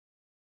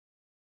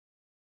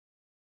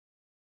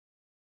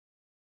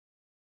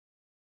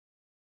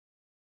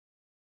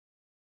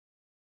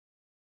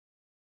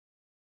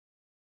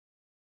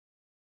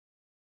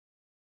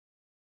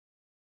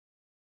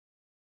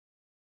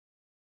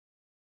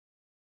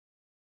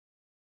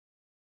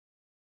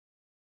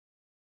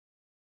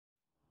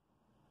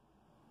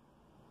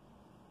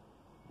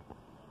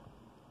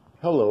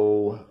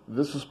Hello,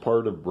 this is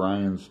part of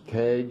Brian's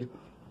tag.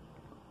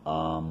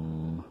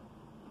 I'm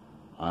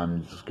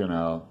just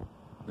gonna,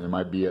 it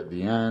might be at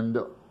the end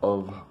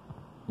of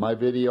my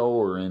video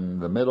or in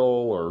the middle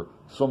or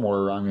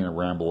somewhere. I'm gonna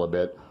ramble a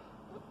bit.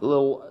 A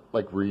little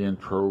like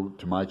re-intro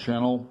to my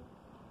channel.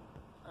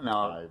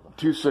 Now,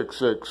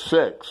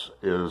 2666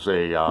 is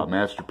a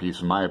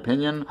masterpiece in my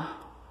opinion,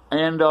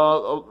 and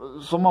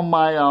some of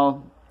my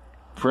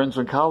friends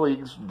and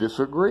colleagues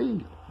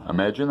disagree.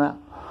 Imagine that.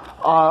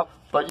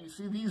 But you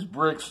see, these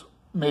bricks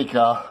make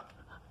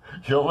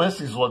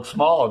Ulysses look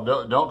small,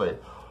 don't they?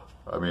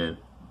 I mean,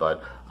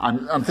 but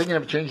I'm thinking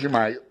of changing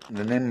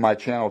the name of my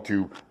channel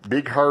to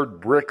Big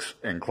Hard Bricks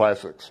and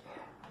Classics.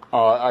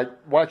 I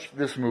watched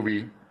this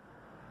movie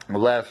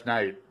last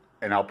night,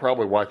 and I'll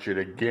probably watch it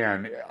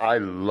again. I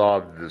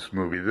loved this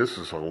movie. This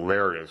is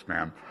hilarious,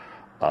 man.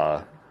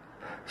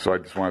 So I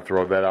just want to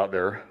throw that out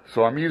there.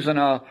 So I'm using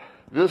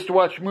this to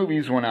watch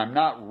movies when I'm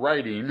not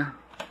writing.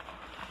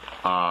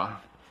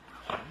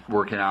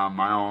 Working on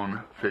my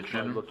own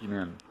fiction. Looking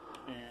in.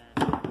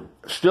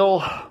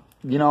 Still,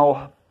 you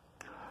know,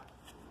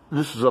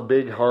 this is a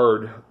big,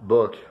 hard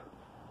book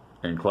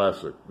and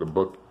classic. The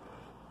book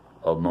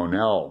of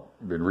Monell.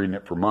 I've been reading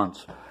it for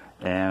months.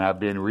 And I've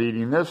been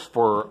reading this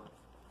for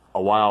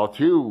a while,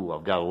 too.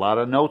 I've got a lot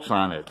of notes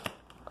on it.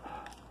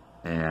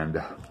 And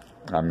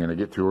I'm going to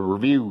get to a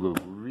review.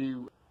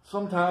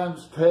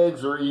 Sometimes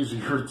tags are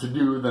easier to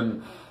do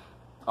than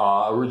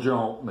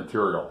original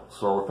material.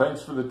 So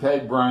thanks for the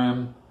tag,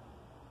 Brian.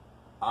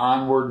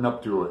 Onward and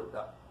up to it.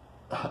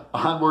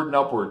 Onward and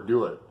upward,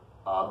 do it.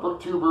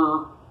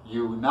 BookTuber,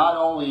 you not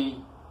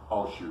only...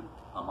 Oh, shoot.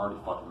 I'm already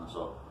fucking this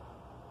up.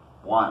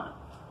 One.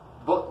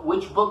 But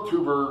which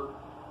BookTuber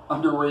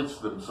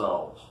underrates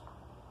themselves?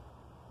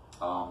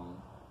 Oh,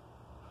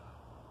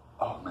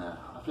 man.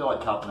 I feel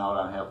like copping out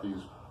on half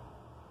these.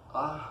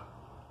 I'm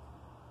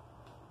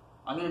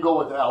going to go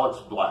with Alex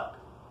Black.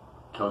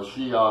 Because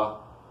she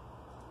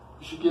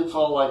gets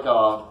all like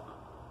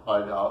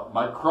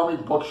my crummy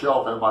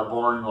bookshelf and my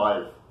boring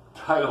life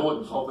title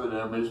and something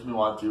that makes me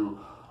want to.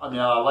 I mean,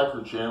 I like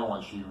her channel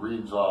and she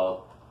reads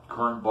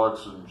current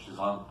books and she's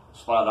on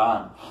spot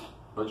on,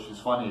 but she's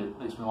funny. It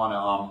makes me want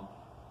to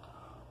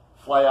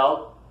fly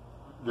out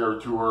there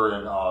to her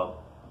and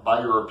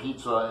buy her a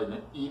pizza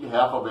and eat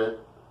half of it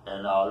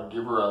and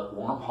give her a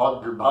warm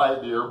hug goodbye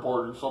at the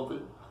airport or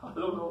something. I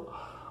don't know.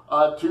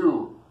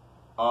 Two,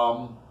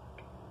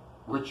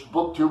 which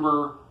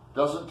BookTuber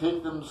doesn't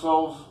take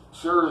themselves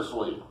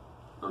seriously,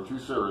 or too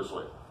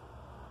seriously.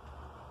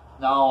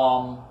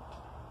 Now,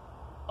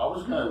 I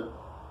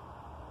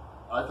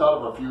thought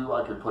of a few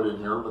I could put in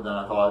here, but then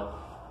I thought,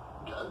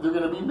 they're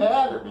going to be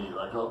mad at me.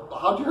 Like,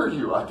 how dare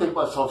you? I take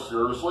myself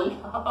seriously. You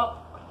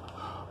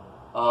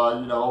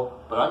know,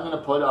 but I'm going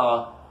to put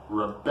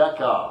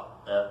Rebecca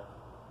at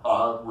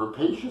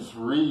Rapacious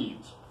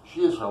Reads.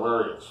 She is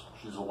hilarious.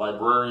 She's a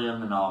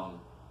librarian, and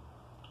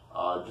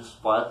I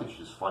think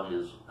she's funny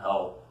as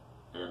hell.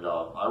 And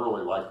I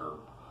really like her,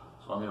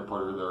 so I'm going to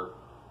put her there.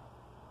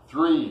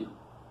 3,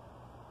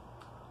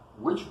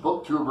 which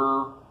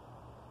BookTuber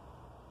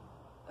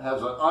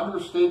has an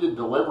understated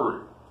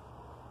delivery?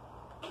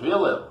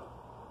 Caleb.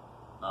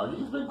 Now,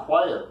 he's been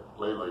quiet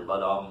lately, but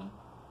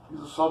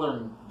he's a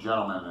southern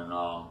gentleman and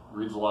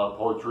reads a lot of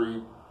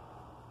poetry.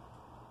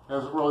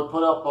 Hasn't really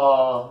put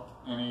up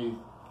anything,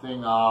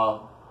 you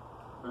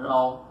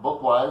know,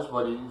 book-wise,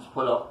 but he's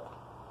put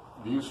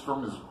up views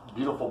from his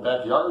beautiful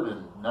backyard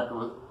and neck of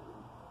the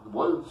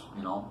woods,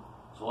 you know.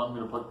 So I'm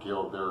going to put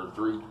Caleb there in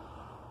 3.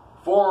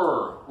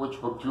 4, which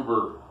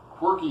BookTuber?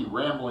 Quirky,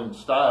 rambling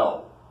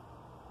style.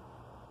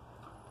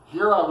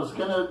 Here I was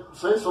going to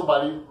say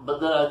somebody, but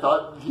then I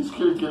thought he's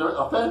going to get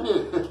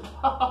offended.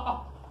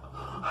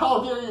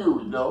 How dare you,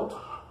 you know?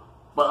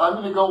 But I'm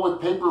going to go with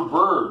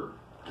PaperBird,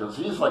 because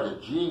he's like a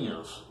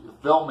genius, a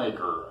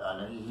filmmaker,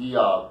 and he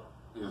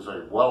is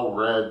a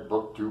well-read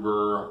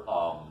BookTuber.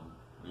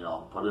 You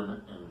know, put him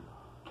in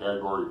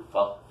category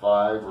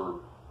 5 or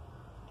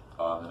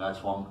the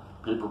next one.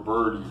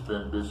 PaperBird, he's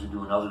been busy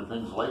doing other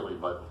things lately,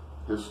 but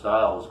his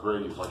style is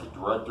great. He's like a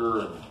director.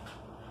 And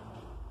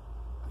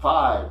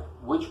 5,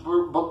 which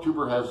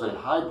BookTuber has a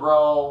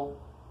highbrow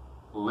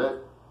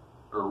lit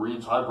or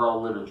reads highbrow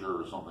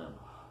literature or something?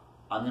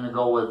 I'm going to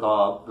go with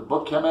the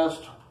Book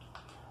Chemist.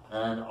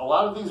 And a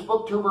lot of these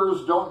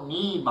BookTubers don't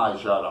need my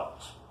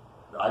shoutouts.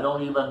 I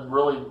don't even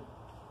really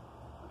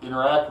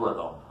interact with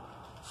them.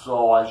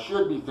 So I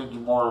should be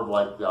thinking more of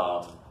like,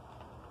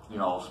 you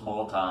know,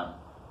 small time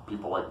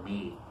people like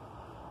me.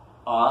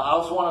 I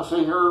also want to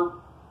say here,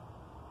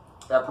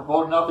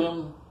 apropos of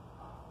nothing,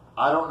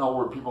 I don't know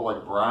where people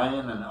like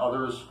Brian and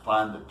others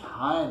find the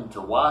time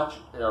to watch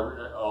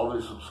all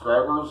their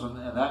subscribers and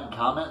that and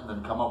comment and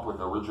then come up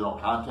with original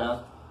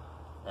content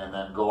and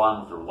then go on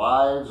with their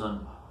lives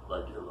and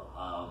like,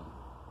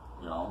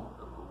 you know,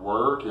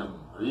 work and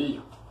I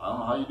don't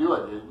know how you do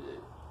it.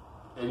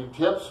 Any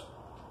tips?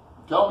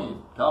 Tell me.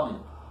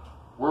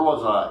 Where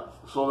was I?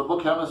 So the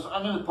Book Chemist,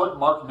 I'm going to put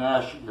Marc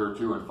Nash here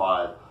too in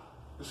 5.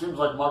 It seems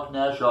like Marc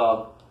Nash,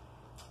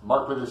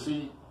 Mark with a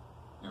C,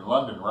 in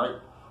London, right?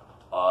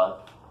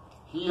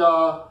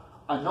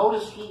 I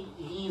noticed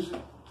he's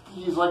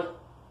like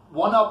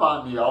one up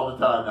on me all the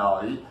time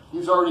now.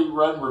 He's already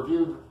read and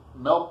reviewed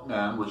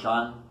Milkman, which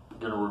I'm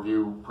going to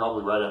review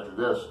probably right after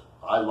this.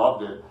 I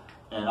loved it,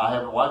 and I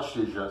haven't watched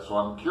his yet, so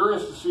I'm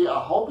curious to see. I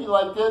hope he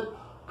liked it,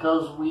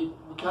 because we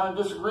kind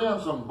of disagree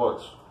on some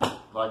books.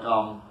 Like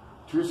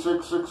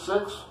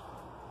 2666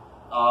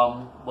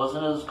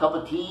 wasn't his cup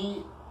of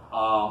tea.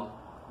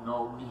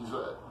 He's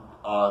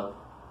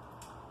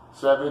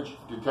Savage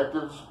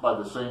Detectives by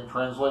the same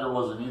translator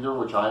wasn't either,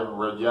 which I haven't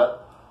read yet.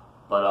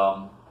 But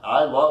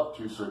I love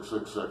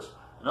 2666.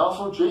 And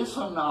also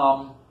Jason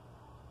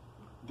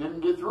didn't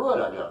get through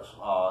it, I guess,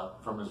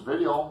 from his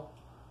video.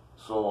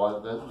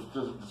 So that was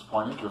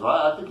disappointing, because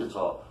I think it's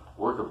a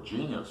work of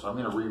genius. I'm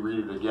going to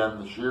reread it again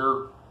this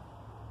year.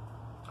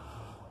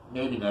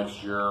 Maybe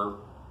next year.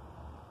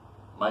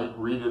 Might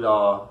read it.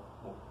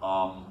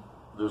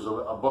 There's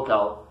a book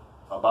out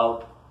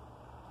about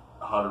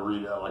how to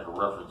read like a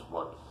reference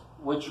book.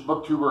 Which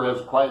booktuber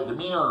has quiet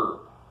demeanor?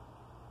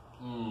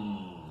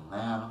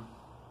 Man.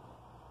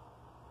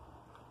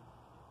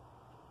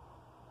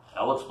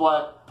 Alex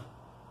Black.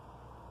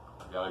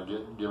 I gotta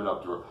give it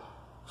up to her.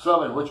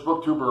 7. Which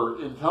booktuber?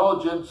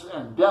 Intelligence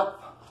and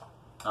depth.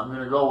 I'm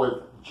gonna go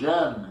with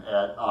Jen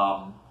at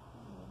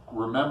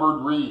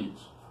Remembered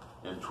Reads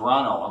in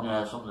Toronto. I'm gonna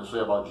have something to say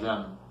about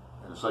Jen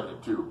in a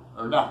second too.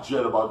 Or not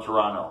Jen, about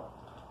Toronto.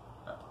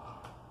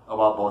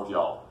 About both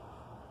y'all.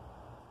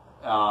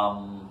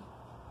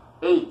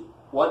 8.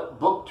 What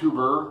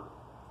booktuber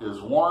is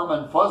warm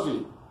and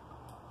fuzzy?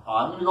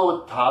 I'm going to go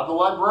with Todd the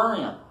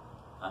Librarian.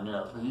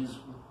 He's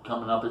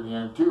coming up in the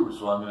end too,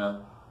 so I'm going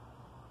to...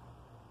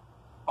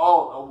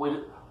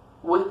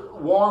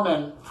 warm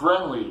and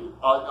friendly.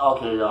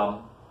 Okay,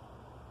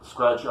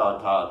 scratch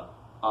Todd.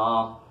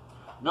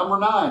 Number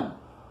 9.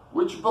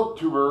 Which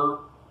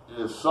booktuber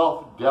is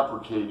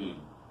self-deprecating?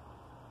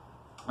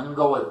 I'm going to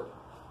go with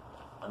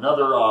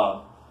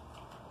another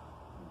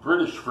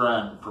British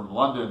friend from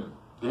London,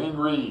 Dane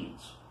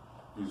DaneReads.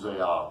 He's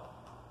a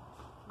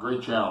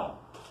great channel,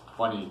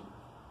 funny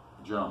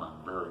gentleman,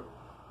 very.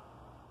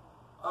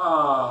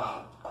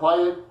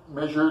 Quiet,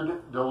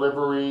 measured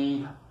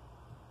delivery.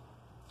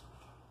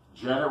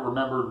 Janet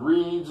Remembered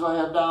Reads I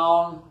have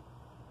down.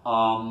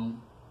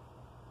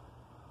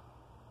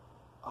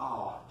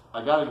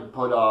 I gotta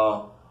put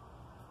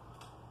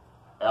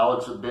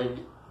Alex at Big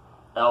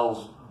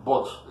L's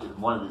books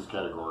in one of these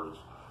categories.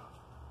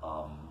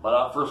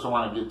 But first I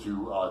want to get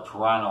to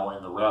Toronto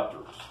and the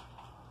Raptors.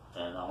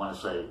 And I want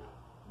to say,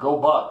 go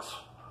Bucks.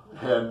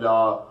 And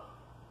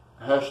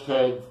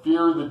hashtag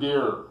fear the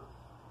deer.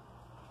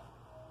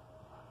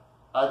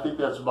 I think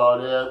that's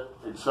about it,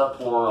 except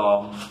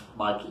for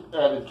my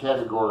added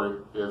category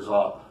is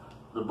the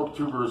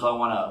booktubers I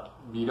want to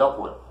meet up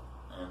with.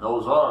 And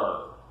those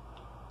are,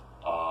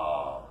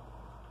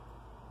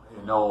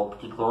 in no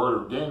particular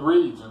order, Dane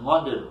DaneReads in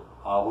London.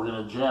 We're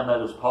going to jam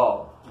at his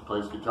pub. He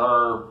plays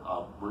guitar,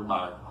 bring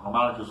my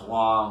harmonicas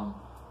along.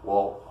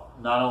 We'll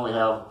not only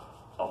have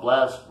a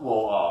blast,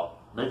 we'll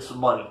make some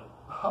money.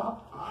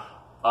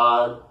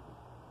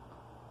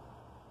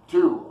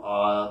 2,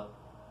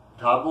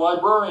 Todd the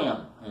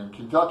Librarian in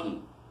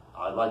Kentucky.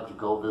 I'd like to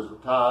go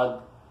visit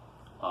Todd.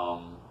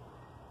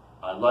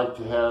 I'd like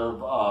to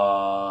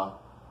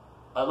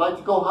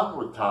go hunting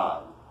with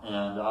Todd.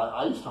 And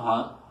I used to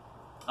hunt.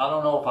 I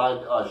don't know if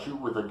I'd shoot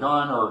with a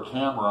gun or a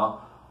camera,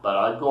 but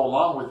I'd go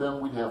along with him.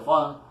 We'd have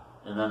fun,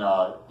 and then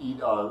eat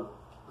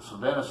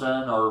some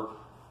venison, or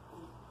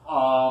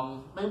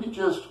maybe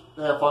just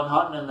have fun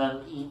hunting and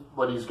then eat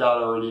what he's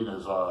got already in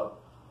his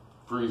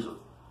freezer.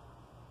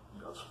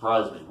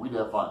 Surprise me. We'd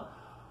have fun.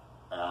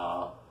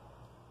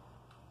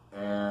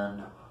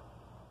 And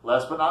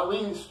last but not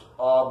least,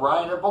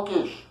 Brian at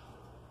Bookish.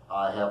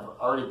 I have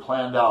already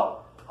planned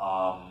out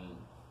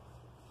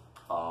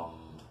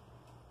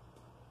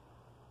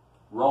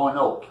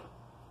Roanoke,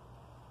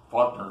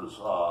 Faulkner's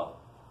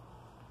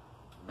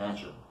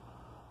mansion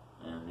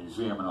and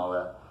museum and all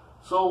that.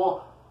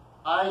 So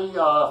I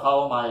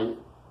follow my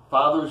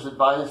father's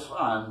advice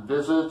on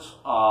visits.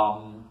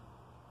 How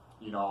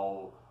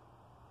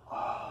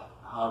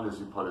does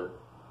he put it?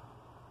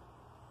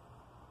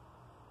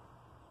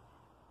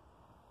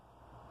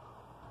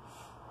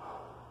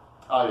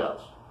 Yes.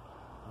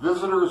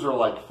 Visitors are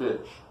like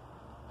fish.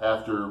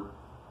 After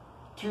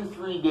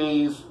 2-3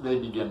 days, they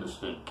begin to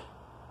stink.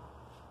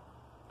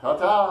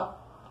 Ta-ta!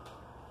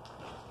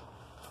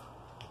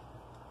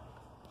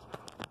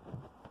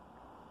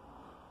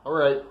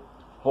 Alright,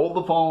 hold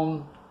the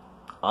phone.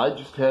 I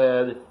just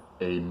had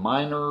a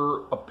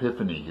minor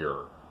epiphany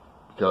here.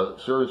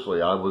 Because,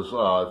 seriously, I was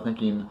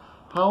thinking,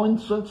 how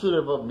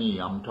insensitive of me.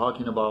 I'm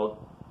talking about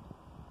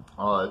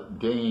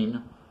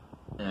Dane,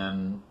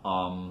 and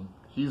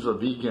he's a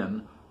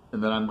vegan,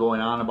 and then I'm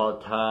going on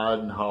about Todd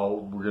and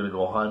how we're going to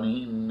go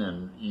hunting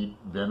and eat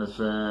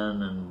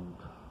venison and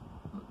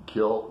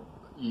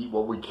eat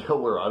what we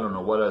kill, or I don't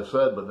know what I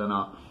said, but then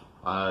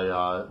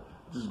I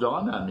just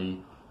dawned on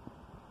me,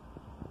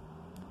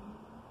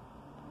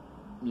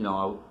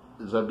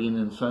 is that being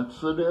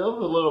insensitive?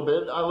 A little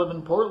bit. I live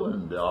in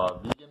Portland,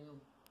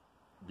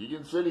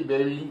 vegan city,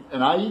 baby,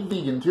 and I eat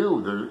vegan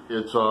too.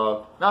 It's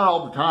not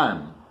all the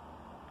time,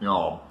 at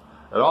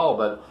all,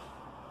 but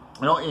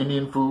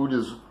Indian food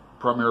is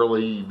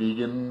primarily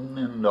vegan,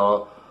 and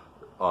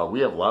we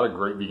have a lot of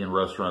great vegan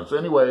restaurants.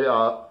 Anyway,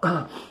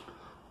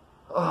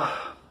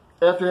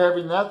 after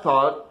having that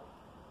thought,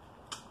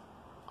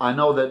 I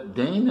know that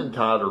Dane and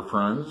Todd are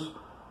friends,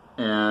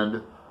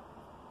 and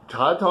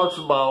Todd talks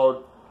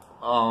about,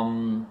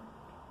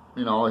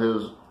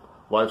 his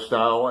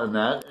lifestyle and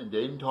that, and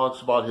Dane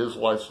talks about his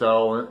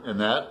lifestyle and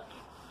that,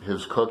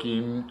 his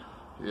cooking,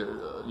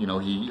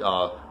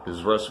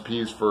 his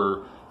recipes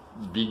for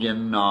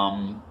vegan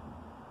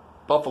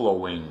buffalo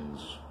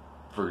wings,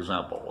 for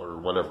example, or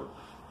whatever.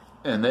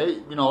 And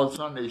they, it's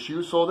not an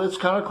issue, so that's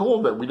kind of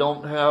cool that we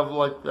don't have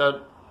like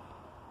that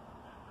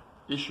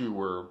issue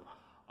where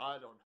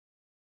I've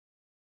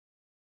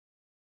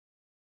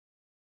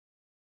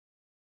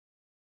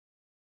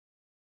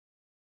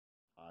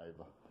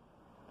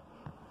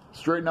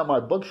straightened up my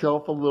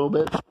bookshelf a little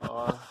bit,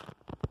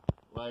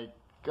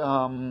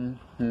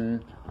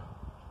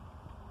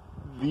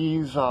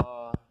 these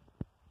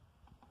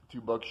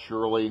two books,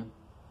 Shirley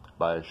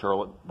by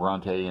Charlotte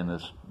Bronte, and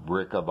this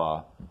brick of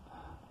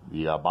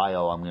the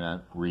bio I'm going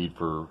to read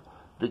for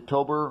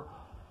BookTuber.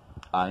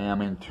 I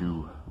am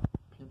into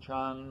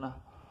Pynchon.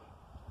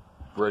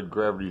 Read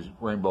Gravity's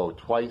Rainbow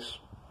twice.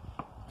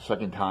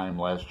 Second time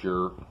last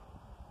year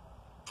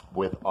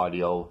with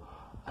audio.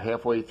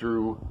 Halfway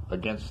through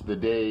Against the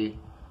Day,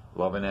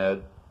 loving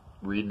it,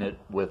 reading it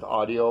with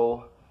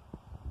audio.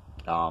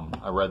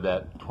 I read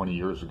that 20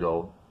 years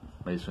ago.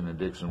 Mason and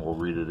Dixon will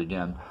read it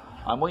again.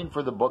 I'm waiting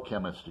for the book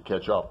chemist to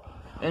catch up.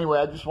 Anyway,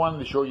 I just wanted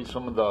to show you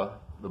some of the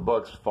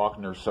books,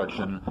 Faulkner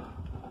section.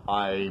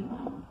 I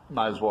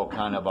might as well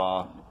kind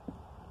of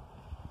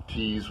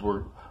tease.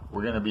 We're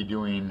going to be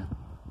doing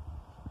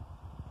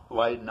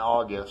Light in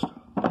August.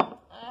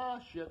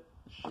 Shit,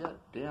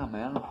 damn,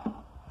 man.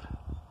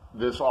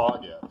 This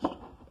August,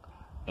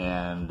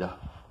 and me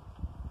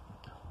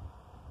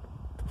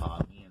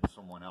and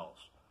someone else.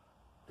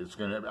 It's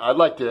gonna. I'd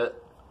like to.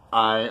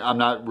 I'm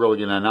not really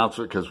gonna announce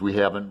it because we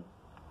haven't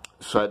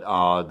set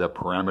the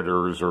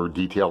parameters or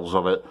details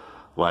of it.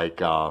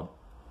 Like, I'd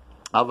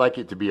like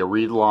it to be a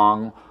read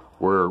along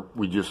where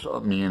we just,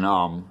 me and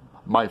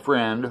my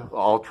friend,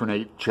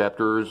 alternate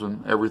chapters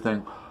and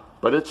everything.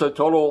 But it's a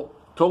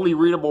totally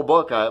readable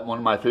book. One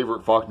of my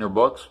favorite Faulkner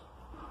books.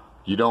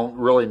 You don't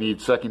really need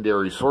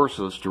secondary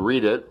sources to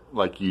read it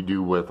like you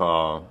do with,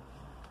 Sound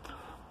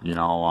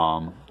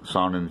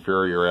and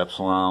Fury or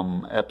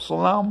Epsilon.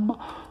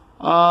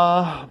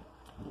 I'm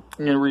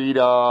going to read,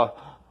 now,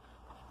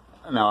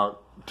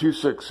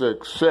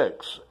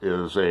 2666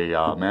 is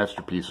a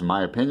masterpiece in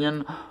my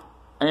opinion,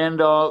 and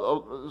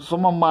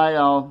some of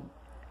my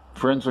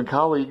friends and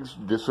colleagues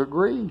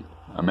disagree.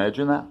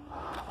 Imagine that.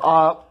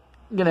 I'm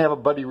going to have a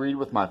buddy read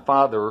with my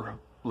father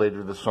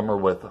later this summer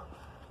with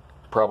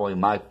probably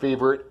my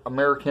favorite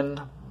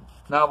American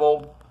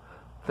novel.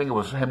 I think it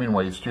was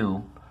Hemingway's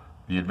too,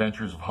 The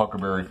Adventures of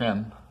Huckleberry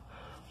Finn.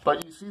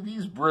 But you see,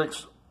 these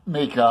bricks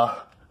make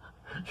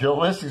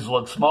Ulysses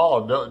look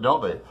small,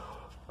 don't they?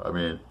 I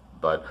mean,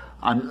 but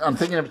I'm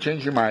thinking of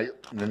changing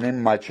the name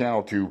of my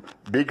channel to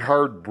Big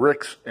Hard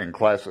Bricks and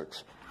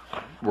Classics.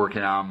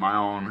 Working on my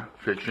own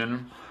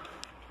fiction.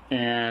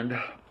 And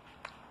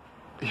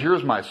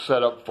here's my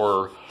setup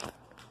for.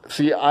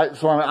 See,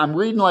 I'm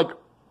reading like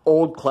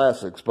old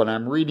classics, but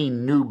I'm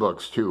reading new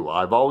books too.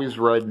 I've always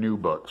read new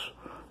books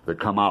that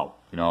come out.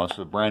 It's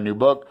a brand new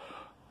book.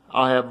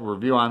 I'll have a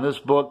review on this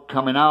book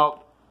coming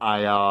out.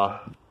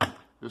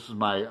 This is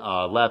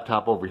my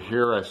laptop over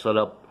here. I set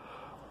up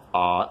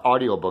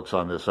audiobooks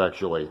on this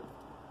actually.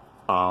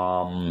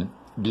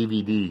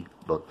 DVD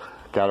book.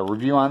 Got a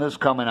review on this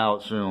coming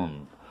out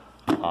soon.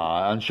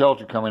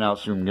 Unsheltered coming out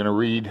soon. I'm going to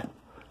read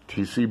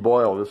T.C.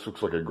 Boyle. This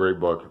looks like a great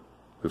book.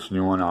 This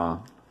new one,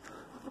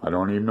 I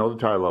don't even know the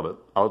title of it.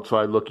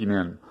 Outside Looking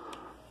In.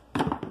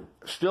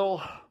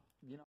 Still